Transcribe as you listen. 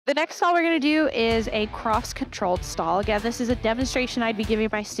The next stall we're going to do is a cross-controlled stall. Again, this is a demonstration I'd be giving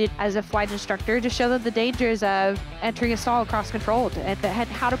my student as a flight instructor to show them the dangers of entering a stall cross-controlled and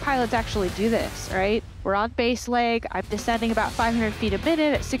how do pilots actually do this, right? We're on base leg. I'm descending about 500 feet a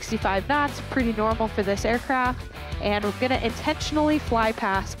minute at 65 knots, pretty normal for this aircraft. And we're going to intentionally fly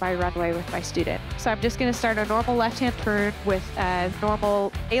past my runway with my student. So I'm just going to start a normal left-hand turn with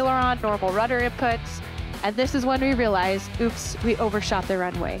normal aileron, normal rudder inputs. And this is when we realize, oops, we overshot the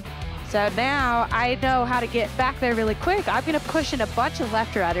runway. So now I know how to get back there really quick. I'm gonna push in a bunch of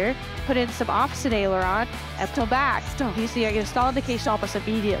left rudder, put in some opposite aileron, and pull back. You see, I get a stall indication almost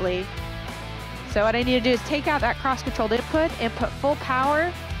immediately. So what I need to do is take out that cross-controlled input, full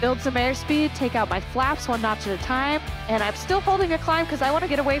power, build some airspeed, take out my flaps 1 notch at a time, and I'm still holding a climb because I want to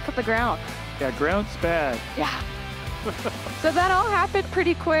get away from the ground. Yeah, ground's bad. Yeah. So that all happened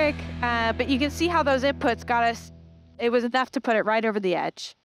pretty quick, but you can see how those inputs got us. It was enough to put it right over the edge.